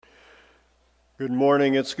Good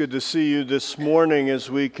morning. It's good to see you this morning as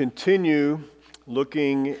we continue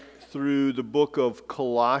looking through the book of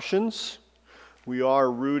Colossians. We are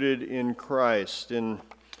rooted in Christ. In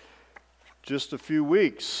just a few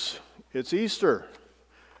weeks, it's Easter.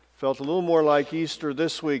 Felt a little more like Easter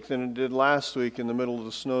this week than it did last week in the middle of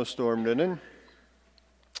the snowstorm, didn't it?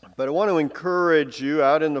 But I want to encourage you,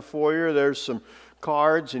 out in the foyer, there's some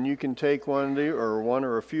cards, and you can take one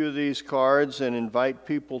or a few of these cards and invite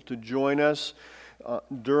people to join us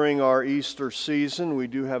during our Easter season. We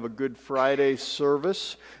do have a Good Friday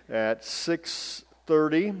service at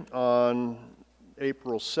 6:30 on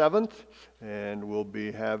April 7th, and we'll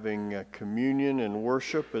be having communion and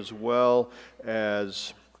worship as well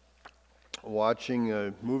as watching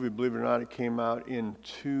a movie. Believe it or not, it came out in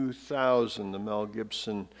 2000, the Mel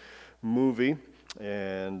Gibson movie,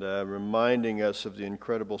 and reminding us of the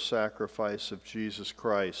incredible sacrifice of Jesus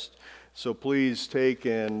Christ. So please take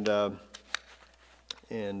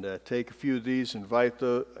take a few of these. Invite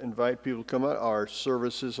people to come out. Our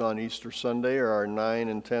services on Easter Sunday are 9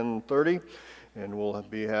 and 10:30, and we'll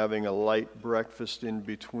be having a light breakfast in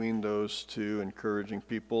between those two, encouraging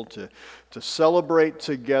people to celebrate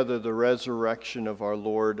together the resurrection of our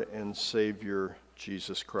Lord and Savior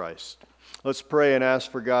Jesus Christ. Let's pray and ask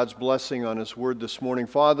for God's blessing on His Word this morning.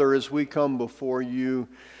 Father, as we come before You,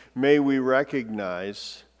 may we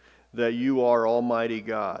recognize that You are Almighty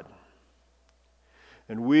God.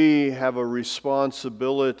 And we have a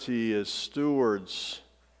responsibility as stewards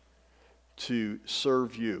to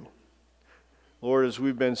serve You. Lord, as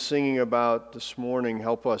we've been singing about this morning,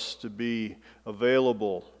 help us to be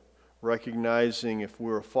available, recognizing if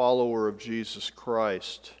we're a follower of Jesus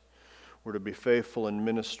Christ, we're to be faithful in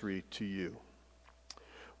ministry to You.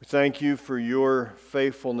 We thank You for Your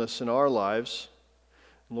faithfulness in our lives.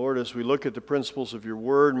 Lord, as we look at the principles of Your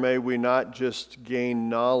Word, may we not just gain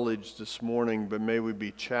knowledge this morning, but may we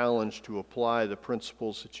be challenged to apply the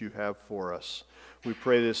principles that You have for us. We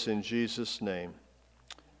pray this in Jesus' name.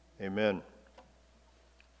 Amen.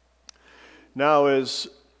 Now, as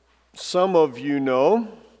some of you know,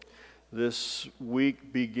 this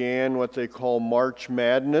week began what they call March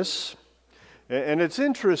Madness. And it's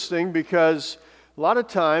interesting because a lot of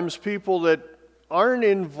times people that aren't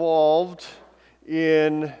involved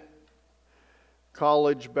in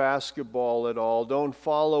college basketball at all, don't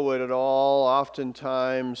follow it at all,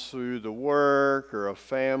 oftentimes through the work or a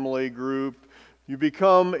family group, you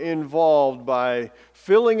become involved by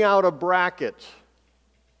filling out a bracket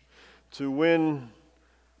to win.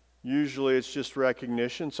 Usually it's just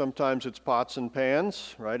recognition. Sometimes it's pots and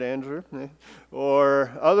pans, right, Andrew?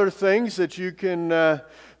 Or other things that you can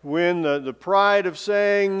win, the pride of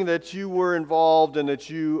saying that you were involved and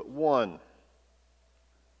that you won.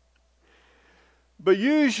 But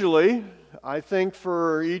usually, I think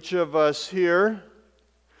for each of us here,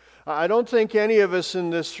 I don't think any of us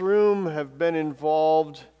in this room have been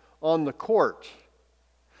involved on the court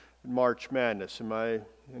in March Madness.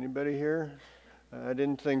 Anybody here? I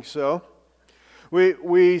didn't think so.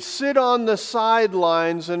 We sit on the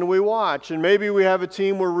sidelines and we watch, and maybe we have a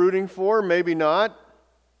team we're rooting for, maybe not.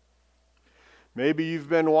 Maybe you've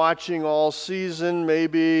been watching all season,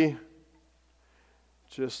 maybe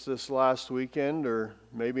just this last weekend, or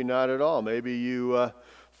maybe not at all. Maybe you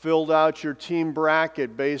filled out your team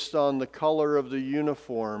bracket based on the color of the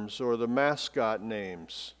uniforms or the mascot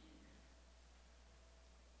names.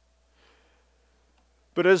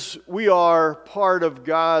 But as we are part of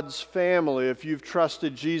God's family, if you've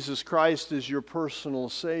trusted Jesus Christ as your personal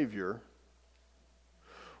Savior,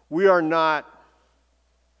 we are not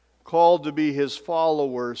called to be His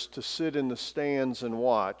followers to sit in the stands and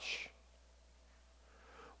watch.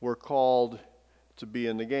 We're called to be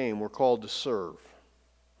in the game. We're called to serve.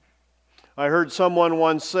 I heard someone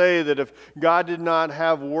once say that if God did not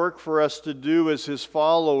have work for us to do as His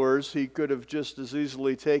followers, He could have just as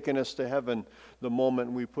easily taken us to heaven the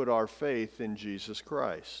moment we put our faith in Jesus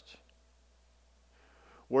Christ.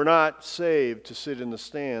 We're not saved to sit in the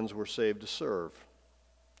stands. We're saved to serve.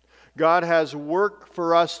 God has work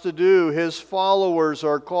for us to do. His followers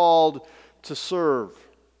are called to serve.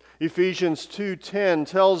 Ephesians 2:10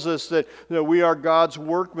 tells us that we are God's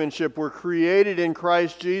workmanship. We're created in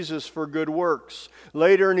Christ Jesus for good works.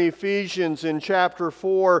 Later in Ephesians, in chapter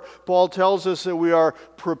 4, Paul tells us that we are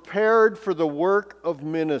prepared for the work of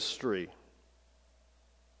ministry.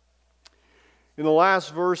 In the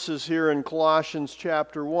last verses here in Colossians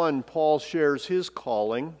chapter 1, Paul shares his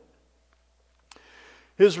calling,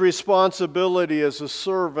 his responsibility as a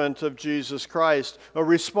servant of Jesus Christ, a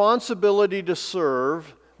responsibility to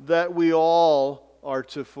serve that we all are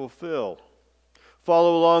to fulfill.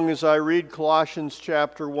 Follow along as I read Colossians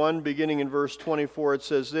chapter 1, beginning in verse 24. It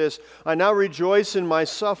says this, I now rejoice in my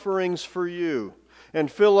sufferings for you,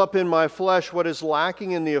 and fill up in my flesh what is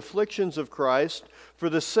lacking in the afflictions of Christ,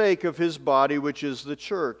 for the sake of his body, which is the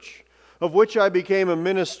church, of which I became a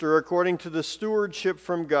minister according to the stewardship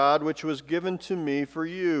from God, which was given to me for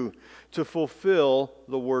you, to fulfill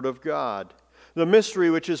the word of God. The mystery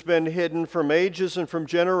which has been hidden from ages and from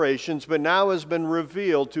generations, but now has been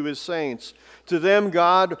revealed to his saints. To them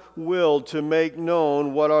God willed to make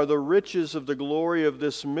known what are the riches of the glory of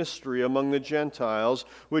this mystery among the Gentiles,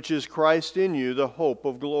 which is Christ in you, the hope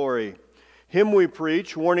of glory. Him we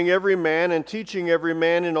preach, warning every man and teaching every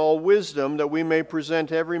man in all wisdom, that we may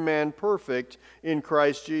present every man perfect in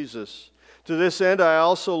Christ Jesus. To this end I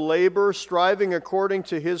also labor, striving according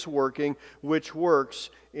to his working, which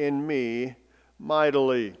works in me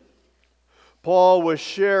mightily. Paul was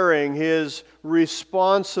sharing his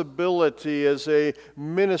responsibility as a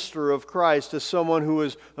minister of Christ, as someone who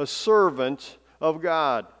is a servant of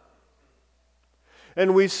God.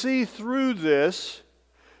 And we see through this,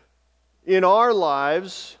 in our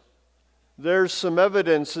lives, there's some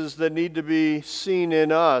evidences that need to be seen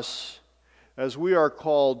in us as we are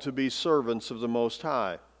called to be servants of the Most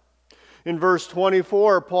High. In verse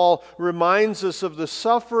 24, Paul reminds us of the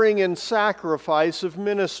suffering and sacrifice of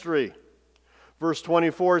ministry. Verse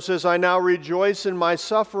 24 says, I now rejoice in my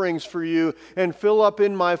sufferings for you, and fill up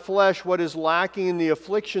in my flesh what is lacking in the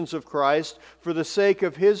afflictions of Christ, for the sake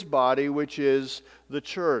of his body, which is the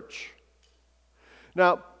church.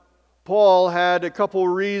 Now, Paul had a couple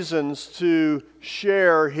reasons to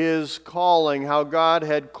share his calling, how God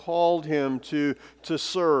had called him to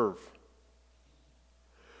serve.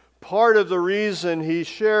 Part of the reason he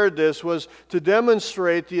shared this was to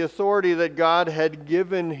demonstrate the authority that God had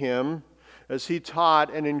given him as he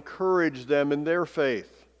taught and encouraged them in their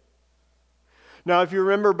faith. Now, if you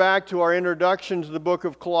remember back to our introduction to the book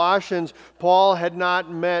of Colossians, Paul had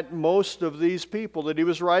not met most of these people that he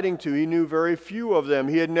was writing to. He knew very few of them.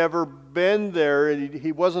 He had never been there.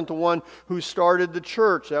 He wasn't the one who started the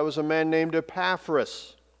church. That was a man named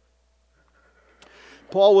Epaphras.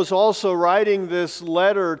 Paul was also writing this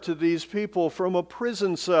letter to these people from a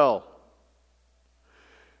prison cell.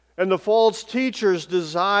 And the false teachers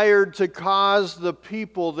desired to cause the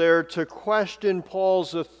people there to question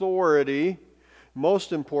Paul's authority,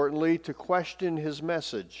 most importantly, to question his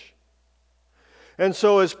message. And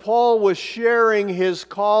so as Paul was sharing his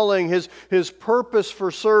calling, his purpose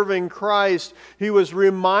for serving Christ, he was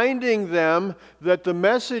reminding them that the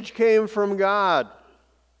message came from God.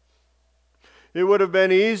 It would have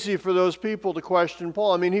been easy for those people to question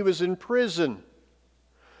Paul. I mean, he was in prison.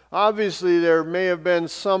 Obviously, there may have been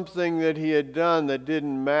something that he had done that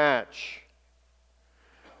didn't match.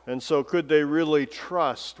 And so could they really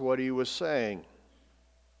trust what he was saying?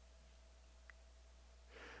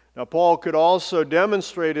 Now, Paul could also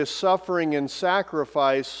demonstrate his suffering and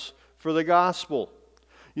sacrifice for the gospel.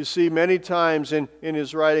 You see, many times in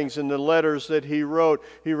his writings, in the letters that he wrote,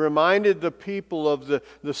 he reminded the people of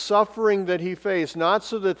the suffering that he faced, not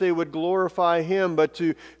so that they would glorify him, but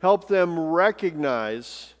to help them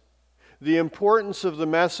recognize the importance of the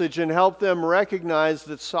message and help them recognize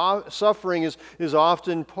that suffering is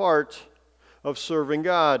often part of serving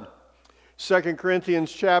God. 2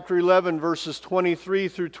 Corinthians chapter 11, verses 23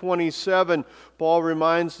 through 27, Paul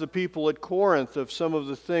reminds the people at Corinth of some of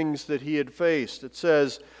the things that he had faced. It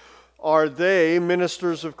says, are they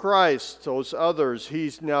ministers of Christ? Those others.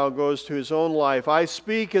 He now goes to his own life. I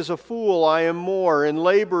speak as a fool, I am more, in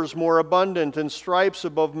labors more abundant, in stripes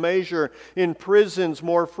above measure, in prisons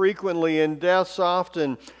more frequently, in deaths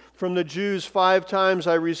often. From the Jews 5 times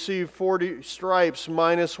I received 40 stripes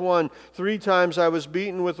minus 1. 3 times I was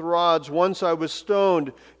beaten with rods. Once I was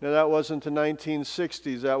stoned. Now that wasn't the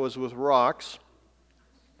 1960s, that was with rocks.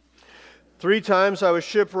 3 times I was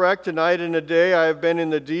shipwrecked, a night and a day I have been in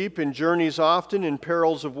the deep, in journeys often, in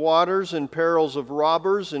perils of waters, in perils of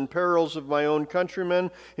robbers, in perils of my own countrymen,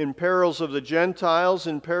 in perils of the Gentiles,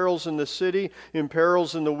 in perils in the city, in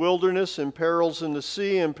perils in the wilderness, in perils in the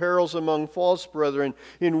sea, in perils among false brethren,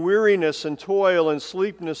 in weariness and toil and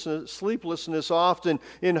sleeplessness often,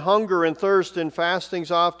 in hunger and thirst, in fastings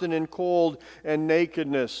often, in cold and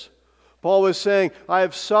nakedness. Paul was saying, I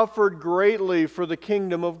have suffered greatly for the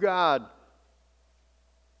kingdom of God.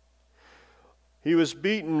 He was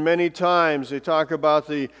beaten many times. They talk about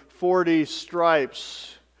the 40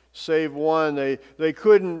 stripes, save one. They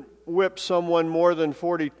couldn't whip someone more than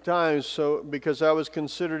 40 times because that was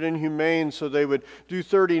considered inhumane, so they would do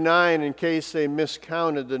 39 in case they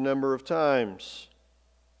miscounted the number of times.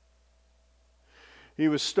 He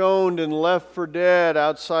was stoned and left for dead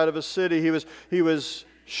outside of a city. He was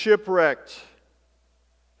shipwrecked.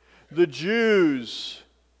 The Jews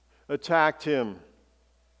attacked him.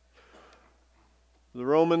 The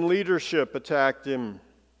Roman leadership attacked him.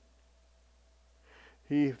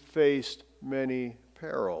 He faced many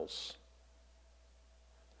perils.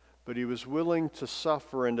 But he was willing to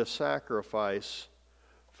suffer and to sacrifice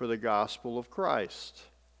for the gospel of Christ.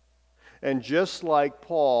 And just like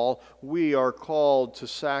Paul, we are called to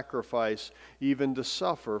sacrifice, even to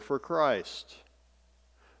suffer for Christ.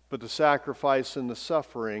 But the sacrifice and the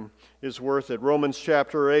suffering is worth it. Romans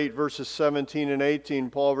chapter 8, verses 17 and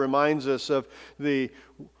 18, Paul reminds us of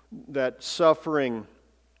that suffering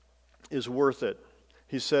is worth it.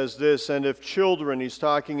 He says this, and if children, he's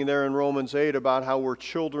talking there in Romans 8 about how we're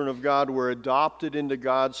children of God, we're adopted into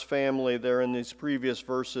God's family there in these previous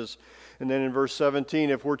verses. And then in verse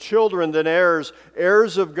 17, if we're children, then heirs,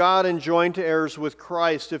 heirs of God and joint heirs with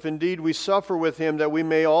Christ, if indeed we suffer with him, that we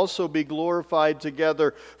may also be glorified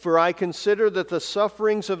together. For I consider that the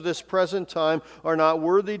sufferings of this present time are not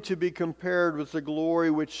worthy to be compared with the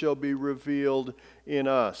glory which shall be revealed in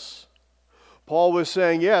us. Paul was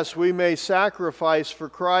saying, yes, we may sacrifice for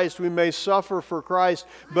Christ, we may suffer for Christ,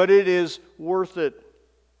 but it is worth it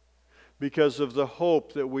because of the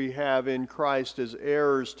hope that we have in Christ as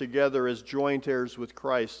heirs together, as joint heirs with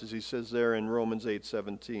Christ, as he says there in Romans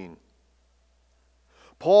 8:17.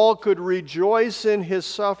 Paul could rejoice in his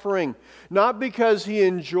suffering, not because he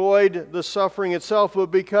enjoyed the suffering itself,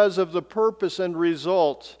 but because of the purpose and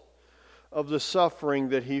result of the suffering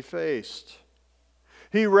that he faced.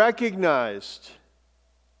 He recognized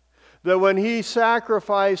that when he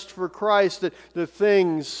sacrificed for Christ, that the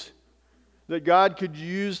things, that God could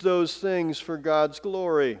use those things for God's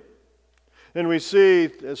glory. And we see,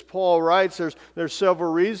 as Paul writes, there's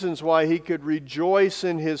several reasons why he could rejoice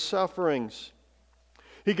in his sufferings.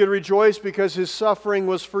 He could rejoice because his suffering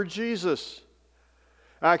was for Jesus.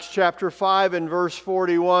 Acts chapter 5 and verse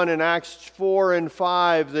 41 and Acts 4 and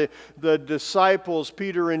 5, the disciples,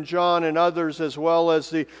 Peter and John and others, as well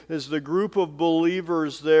as the group of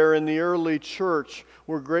believers there in the early church,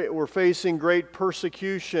 were facing great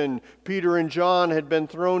persecution. Peter and John had been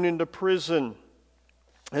thrown into prison.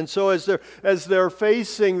 And so as they're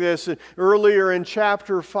facing this, earlier in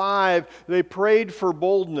chapter 5, they prayed for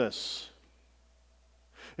boldness.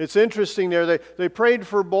 It's interesting there, they prayed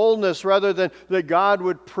for boldness rather than that God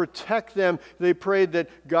would protect them. They prayed that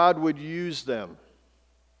God would use them.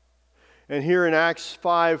 And here in Acts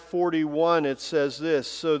 5:41 it says this,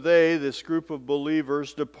 so they, this group of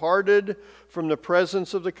believers, departed from the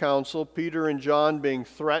presence of the council, Peter and John being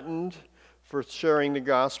threatened for sharing the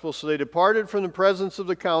gospel. So they departed from the presence of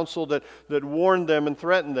the council that warned them and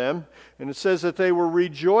threatened them. And it says that they were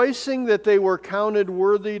rejoicing that they were counted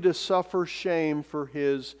worthy to suffer shame for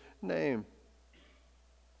his name.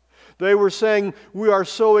 They were saying, we are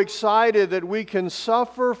so excited that we can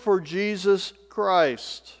suffer for Jesus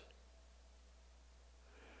Christ.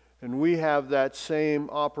 And we have that same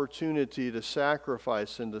opportunity to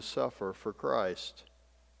sacrifice and to suffer for Christ.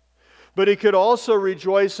 But he could also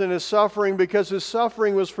rejoice in his suffering because his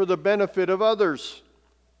suffering was for the benefit of others.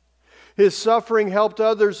 His suffering helped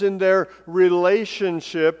others in their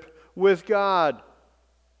relationship with God.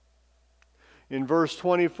 In verse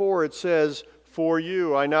 24 it says, for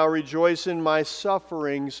you, I now rejoice in my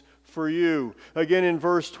sufferings for you. Again in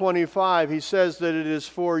verse 25 he says that it is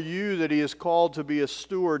for you that he is called to be a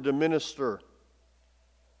steward, to minister.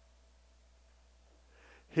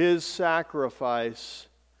 His sacrifice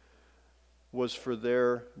was for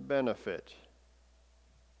their benefit.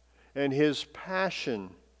 And his passion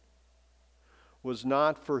was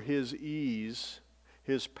not for his ease.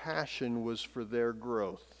 His passion was for their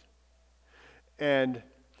growth. And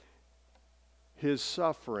his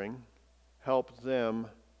suffering helped them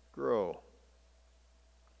grow.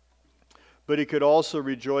 But he could also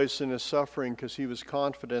rejoice in his suffering because he was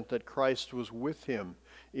confident that Christ was with him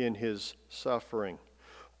in his suffering.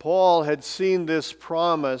 Paul had seen this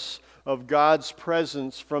promise of God's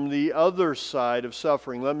presence from the other side of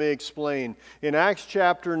suffering. Let me explain. In Acts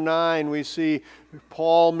chapter 9, we see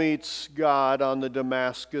Paul meets God on the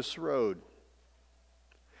Damascus Road.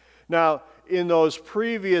 Now, in those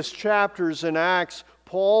previous chapters in Acts,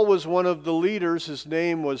 Paul was one of the leaders. His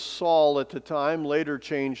name was Saul at the time, later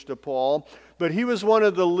changed to Paul. But he was one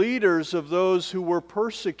of the leaders of those who were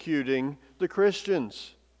persecuting the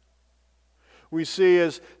Christians. We see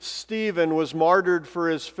as Stephen was martyred for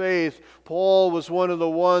his faith, Paul was one of the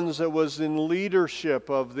ones that was in leadership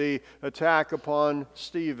of the attack upon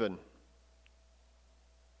Stephen.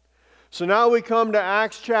 So now we come to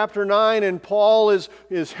Acts chapter 9, and Paul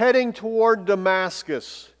is heading toward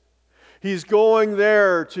Damascus. He's going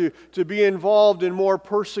there to be involved in more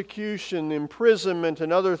persecution, imprisonment,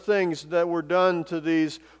 and other things that were done to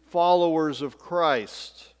these followers of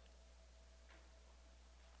Christ.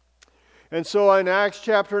 And so in Acts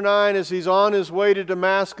chapter 9, as he's on his way to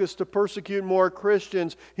Damascus to persecute more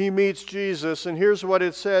Christians, he meets Jesus. And here's what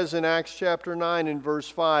it says in Acts chapter 9 in verse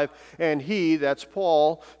 5. And he, that's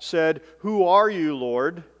Paul, said, "Who are you,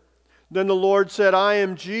 Lord?" Then the Lord said, "I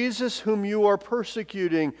am Jesus whom you are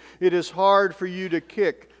persecuting. It is hard for you to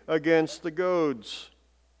kick against the goads."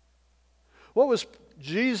 What was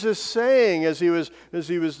Jesus saying as he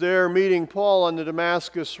was there meeting Paul on the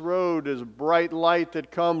Damascus road, as a bright light that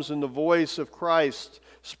comes in the voice of Christ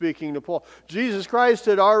speaking to Paul? Jesus Christ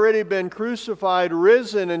had already been crucified,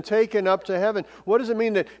 risen, and taken up to heaven. What does it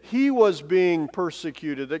mean that he was being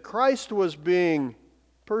persecuted, that Christ was being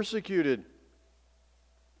persecuted?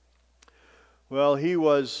 Well, he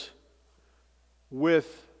was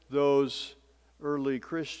with those early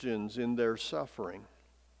Christians in their suffering.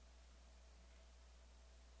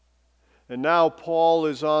 And now Paul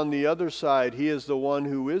is on the other side. He is the one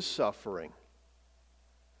who is suffering.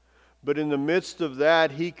 But in the midst of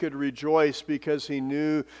that, he could rejoice because he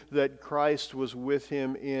knew that Christ was with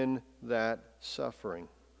him in that suffering.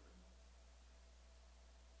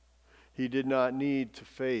 He did not need to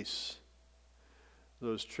face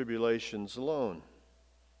those tribulations alone.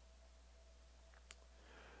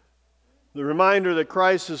 The reminder that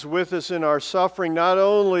Christ is with us in our suffering not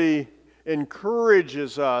only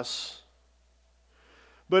encourages us,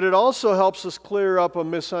 but it also helps us clear up a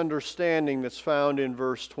misunderstanding that's found in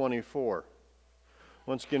verse 24.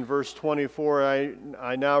 Once again, verse 24,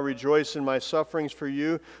 I now rejoice in my sufferings for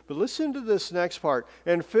you. But listen to this next part.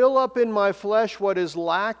 And fill up in my flesh what is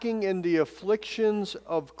lacking in the afflictions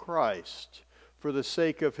of Christ for the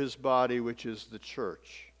sake of his body, which is the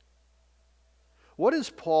church. What is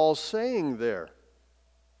Paul saying there?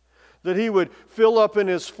 That he would fill up in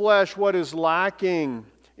his flesh what is lacking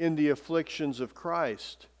in the afflictions of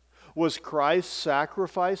Christ. Was Christ's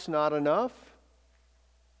sacrifice not enough?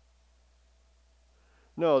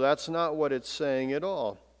 No, that's not what it's saying at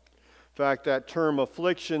all. In fact, that term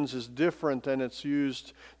afflictions is different than it's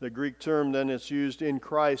used, the Greek term, than it's used in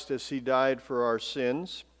Christ as he died for our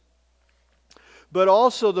sins. But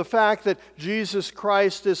also the fact that Jesus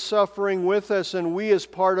Christ is suffering with us and we as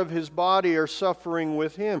part of his body are suffering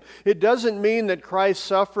with him. It doesn't mean that Christ's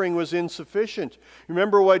suffering was insufficient.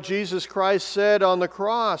 Remember what Jesus Christ said on the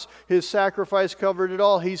cross. His sacrifice covered it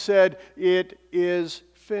all. He said, "It is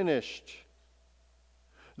finished."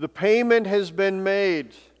 The payment has been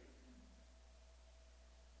made.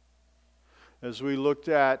 As we looked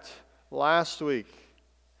at last week,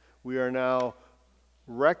 we are now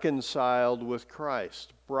reconciled with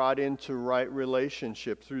Christ, brought into right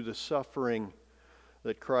relationship through the suffering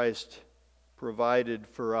that Christ provided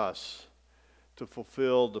for us to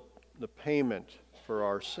fulfill the payment for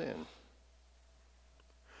our sin.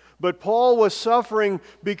 But Paul was suffering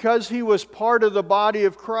because he was part of the body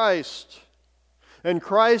of Christ. And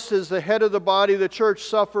Christ, as the head of the body, the church,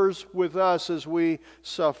 suffers with us as we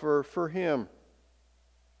suffer for him.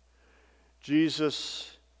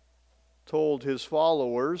 Jesus told his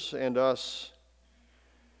followers and us,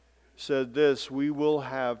 said this, we will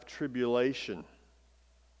have tribulation.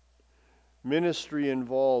 Ministry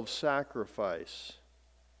involves sacrifice.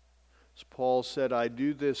 As Paul said, I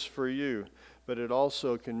do this for you, but it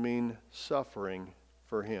also can mean suffering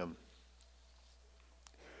for him.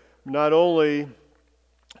 Not only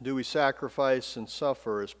do we sacrifice and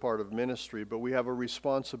suffer as part of ministry, but we have a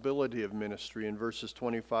responsibility of ministry in verses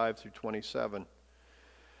 25 through 27.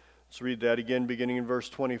 Let's read that again, beginning in verse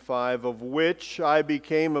 25. Of which I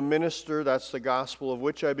became a minister, that's the gospel, of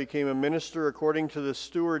which I became a minister according to the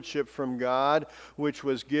stewardship from God, which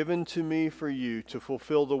was given to me for you to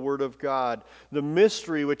fulfill the word of God. The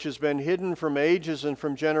mystery which has been hidden from ages and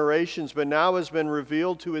from generations, but now has been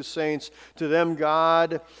revealed to his saints. To them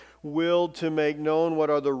God willed to make known what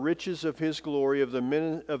are the riches of his glory, of the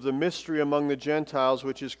mystery among the Gentiles,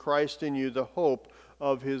 which is Christ in you, the hope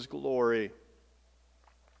of his glory.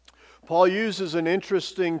 Paul uses an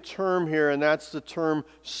interesting term here, and that's the term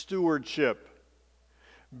stewardship.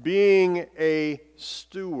 Being a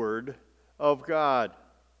steward of God.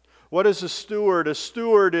 What is a steward? A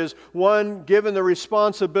steward is one given the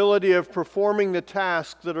responsibility of performing the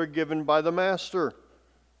tasks that are given by the master.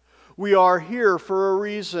 We are here for a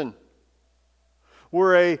reason.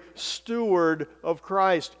 We're a steward of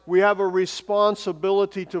Christ. We have a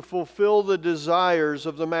responsibility to fulfill the desires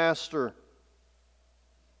of the master.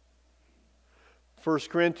 1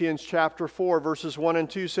 Corinthians chapter 4, verses 1 and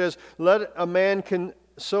 2 says, "Let a man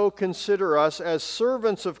so consider us as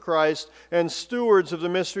servants of Christ and stewards of the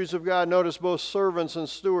mysteries of God." Notice both servants and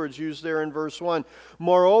stewards used there in verse 1.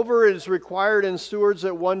 "Moreover, it is required in stewards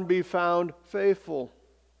that one be found faithful."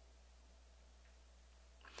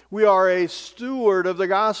 We are a steward of the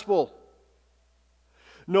gospel.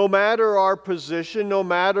 No matter our position, no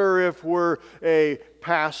matter if we're a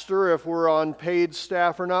pastor, if we're on paid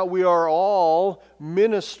staff or not, we are all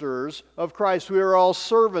ministers of Christ. We are all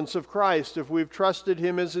servants of Christ if we've trusted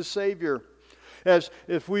Him as His Savior.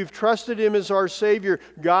 If we've trusted Him as our Savior,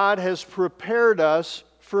 God has prepared us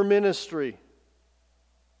for ministry.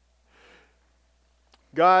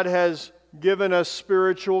 God has given us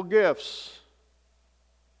spiritual gifts.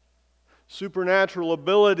 Supernatural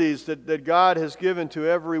abilities that God has given to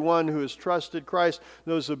everyone who has trusted Christ,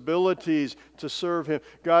 those abilities to serve Him.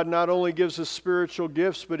 God not only gives us spiritual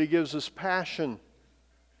gifts, but He gives us passion,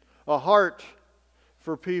 a heart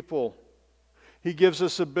for people. He gives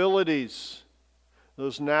us abilities,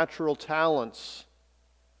 those natural talents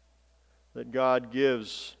that God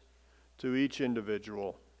gives to each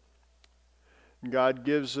individual. God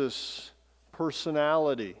gives us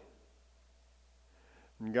personality.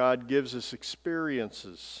 And God gives us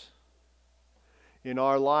experiences in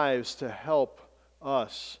our lives to help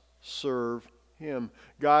us serve Him.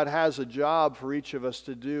 God has a job for each of us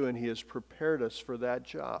to do, and He has prepared us for that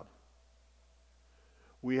job.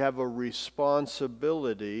 We have a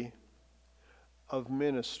responsibility of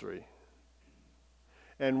ministry.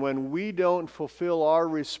 And when we don't fulfill our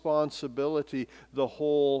responsibility, the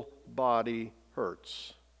whole body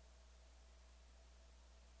hurts.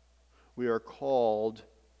 We are called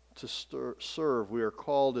to serve. We are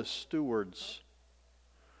called as stewards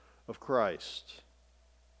of Christ.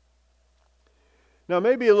 Now,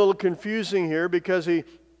 maybe a little confusing here because he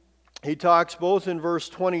talks both in verse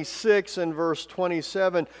 26 and verse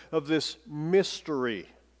 27 of this mystery.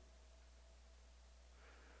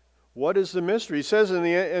 What is the mystery? He says in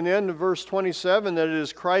the end of verse 27 that it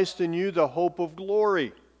is Christ in you, the hope of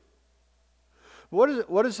glory.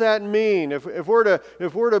 What does that mean? If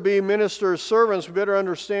we're to be ministers' servants, we better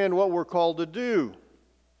understand what we're called to do.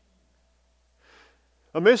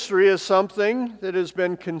 A mystery is something that has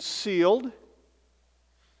been concealed.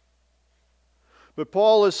 But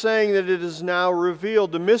Paul is saying that it is now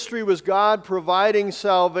revealed. The mystery was God providing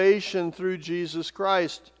salvation through Jesus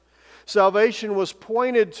Christ. Salvation was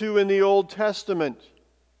pointed to in the Old Testament,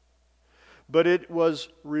 but it was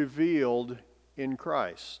revealed in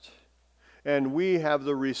Christ. And we have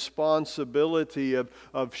the responsibility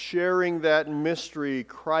of sharing that mystery,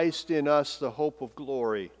 Christ in us, the hope of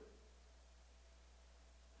glory.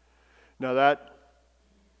 Now that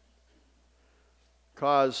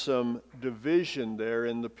caused some division there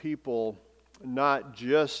in the people, not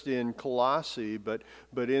just in Colossae, but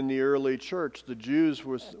in the early church. The Jews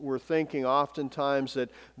were thinking oftentimes that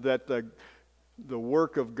the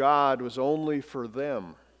work of God was only for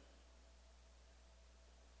them.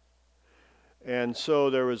 And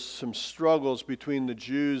so there was some struggles between the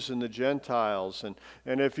Jews and the Gentiles.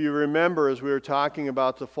 And if you remember, as we were talking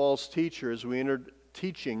about the false teacher, as we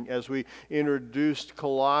introduced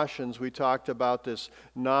Colossians, we talked about this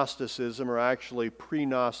Gnosticism, or actually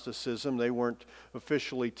pre-Gnosticism. They weren't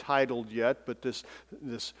officially titled yet, but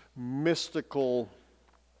this mystical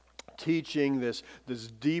teaching, this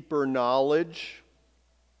deeper knowledge.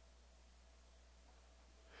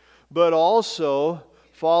 But also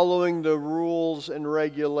following the rules and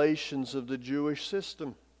regulations of the Jewish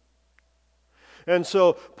system. And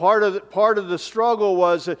so part of the struggle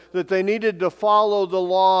was that they needed to follow the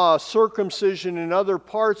law, circumcision and other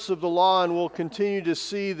parts of the law, and we'll continue to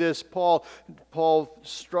see this, Paul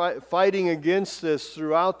fighting against this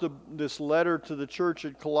throughout this letter to the church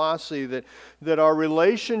at Colossae, that our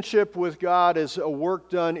relationship with God is a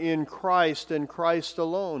work done in Christ and Christ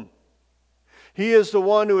alone. He is the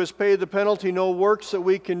one who has paid the penalty. No works that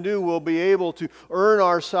we can do will be able to earn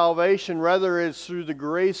our salvation. Rather, it's through the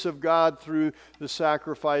grace of God, through the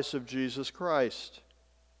sacrifice of Jesus Christ.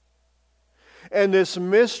 And this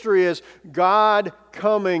mystery is God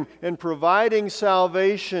coming and providing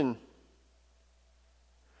salvation.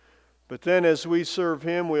 But then as we serve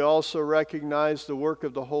Him, we also recognize the work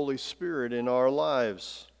of the Holy Spirit in our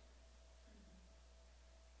lives.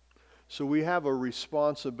 So we have a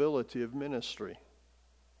responsibility of ministry.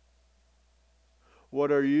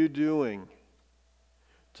 What are you doing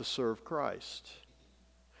to serve Christ?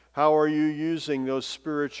 How are you using those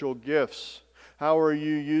spiritual gifts? How are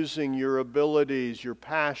you using your abilities, your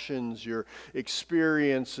passions, your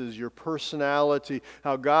experiences, your personality?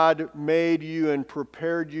 How God made you and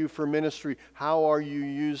prepared you for ministry. How are you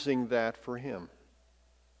using that for Him?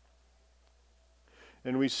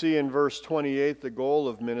 And we see in verse 28 the goal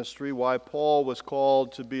of ministry, why Paul was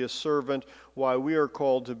called to be a servant, why we are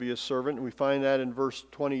called to be a servant. We find that in verse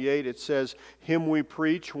 28. It says, "Him we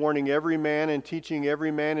preach, warning every man and teaching every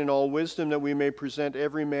man in all wisdom, that we may present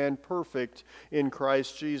every man perfect in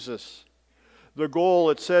Christ Jesus." The goal,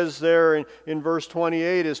 it says there in verse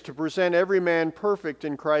 28, is to present every man perfect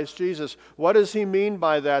in Christ Jesus. What does he mean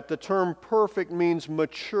by that? The term perfect means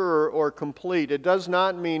mature or complete. It does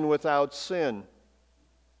not mean without sin.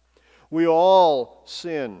 We all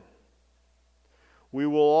sin. We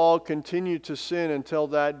will all continue to sin until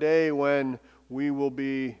that day when we will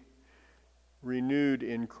be renewed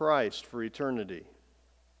in Christ for eternity.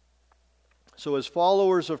 So as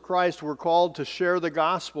followers of Christ, we're called to share the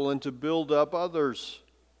gospel and to build up others.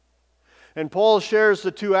 And Paul shares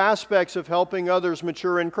the two aspects of helping others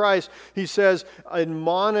mature in Christ. He says,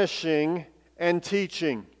 admonishing and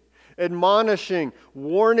teaching. Admonishing,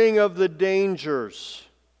 warning of the dangers.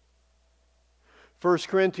 1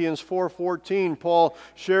 Corinthians 4:14, Paul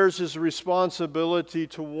shares his responsibility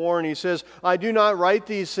to warn. He says, "I do not write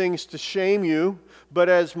these things to shame you, but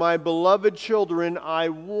as my beloved children, I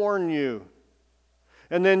warn you."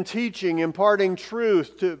 And then teaching, imparting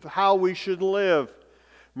truth to how we should live.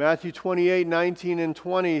 Matthew 28:19 and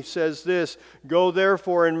 20 says this, "Go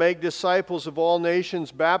therefore and make disciples of all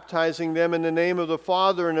nations, baptizing them in the name of the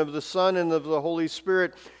Father and of the Son and of the Holy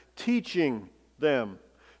Spirit, teaching them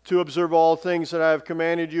to observe all things that I have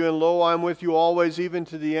commanded you, and lo, I am with you always, even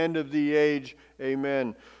to the end of the age.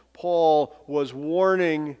 Amen." Paul was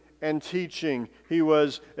warning and teaching. He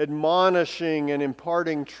was admonishing and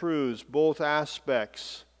imparting truths, both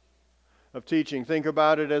aspects of teaching. Think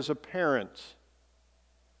about it as a parent.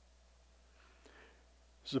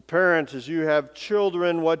 As a parent, as you have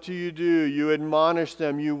children, what do? You admonish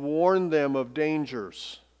them, you warn them of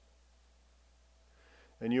dangers.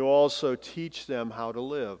 And you also teach them how to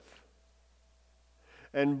live.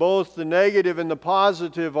 And both the negative and the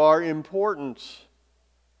positive are important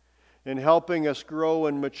in helping us grow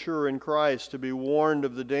and mature in Christ, to be warned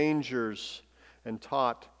of the dangers and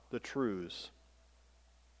taught the truths.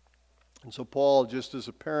 And so Paul, just as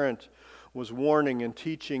a parent, was warning and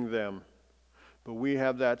teaching them, but we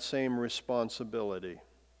have that same responsibility.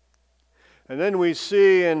 And then we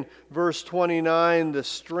see in verse 29 the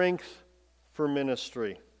strength for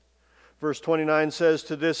ministry. Verse 29 says,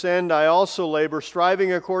 "To this end I also labor,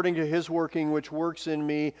 striving according to His working, which works in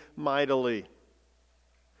me mightily."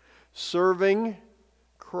 Serving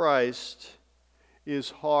Christ is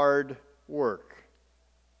hard work.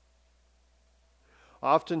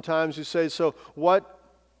 Oftentimes you say, so what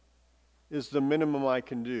is the minimum I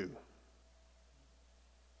can do?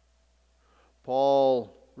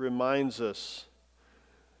 Paul reminds us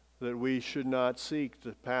that we should not seek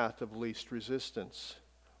the path of least resistance.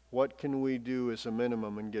 What can we do as a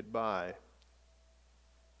minimum and get by?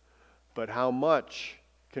 But how much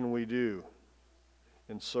can we do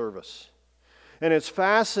in service? And it's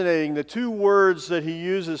fascinating, the two words that he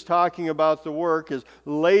uses talking about the work is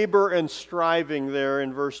labor and striving there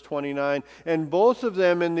in verse 29. And both of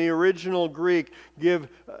them in the original Greek give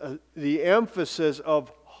the emphasis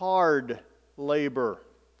of hard labor.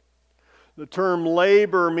 The term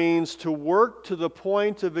labor means to work to the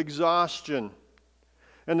point of exhaustion.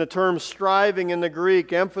 And the term striving in the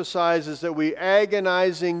Greek emphasizes that we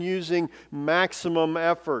agonizing using maximum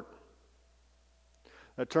effort.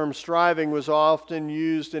 The term striving was often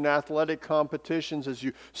used in athletic competitions as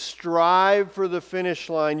you strive for the finish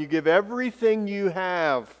line. You give everything you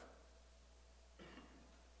have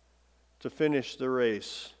to finish the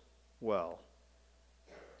race well.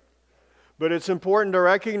 But it's important to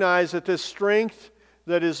recognize that this strength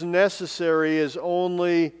that is necessary is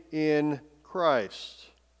only in Christ.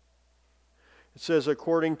 It says,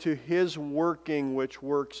 according to His working which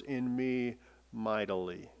works in me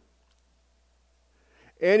mightily.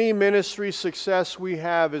 Any ministry success we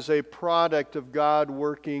have is a product of God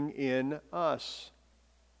working in us.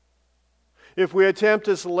 If we attempt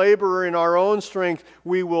this labor in our own strength,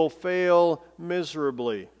 we will fail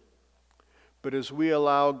miserably. But as we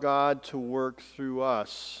allow God to work through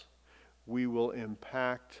us, we will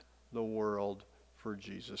impact the world for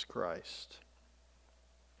Jesus Christ.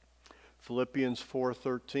 Philippians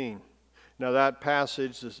 4:13. Now that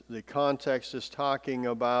passage, the context is talking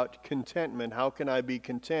about contentment. How can I be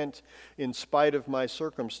content in spite of my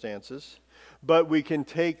circumstances? But we can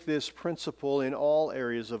take this principle in all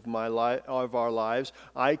areas of our lives.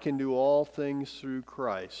 I can do all things through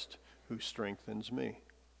Christ who strengthens me.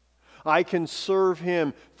 I can serve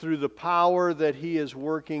Him through the power that He is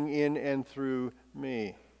working in and through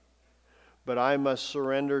me. But I must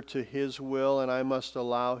surrender to His will, and I must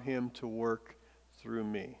allow Him to work through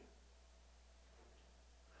me.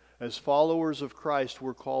 As followers of Christ,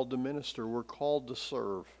 we're called to minister. We're called to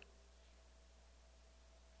serve.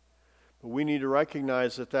 But we need to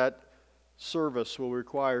recognize that that service will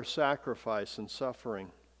require sacrifice and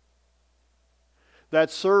suffering.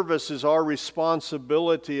 That service is our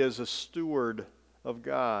responsibility as a steward of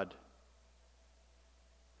God.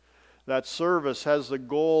 That service has the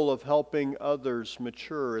goal of helping others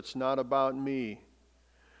mature. It's not about me.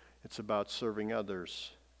 It's about serving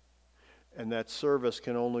others. And that service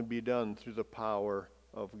can only be done through the power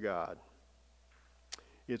of God.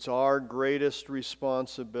 It's our greatest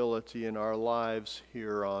responsibility in our lives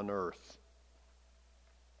here on earth.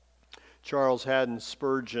 Charles Haddon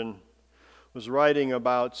Spurgeon was writing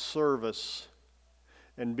about service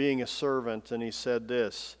and being a servant, and he said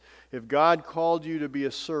this: if God called you to be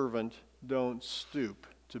a servant, don't stoop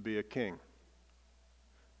to be a king.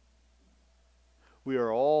 We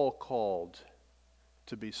are all called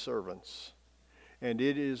to be servants, and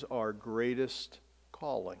it is our greatest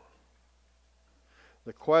calling.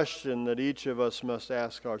 The question that each of us must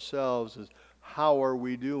ask ourselves is, how are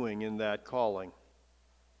we doing in that calling?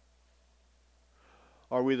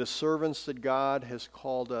 Are we the servants that God has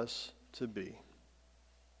called us to be?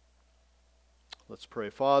 Let's pray.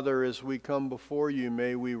 Father, as we come before you,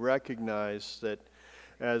 may we recognize that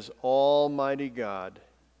as Almighty God,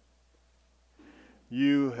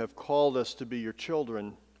 you have called us to be your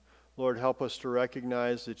children. Lord, help us to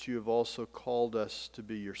recognize that you have also called us to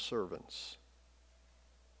be your servants.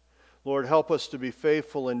 Lord, help us to be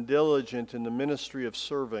faithful and diligent in the ministry of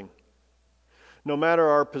serving. No matter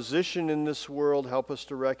our position in this world, help us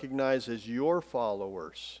to recognize as your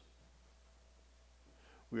followers,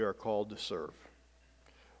 we are called to serve.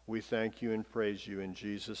 We thank you and praise you in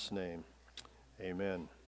Jesus' name. Amen.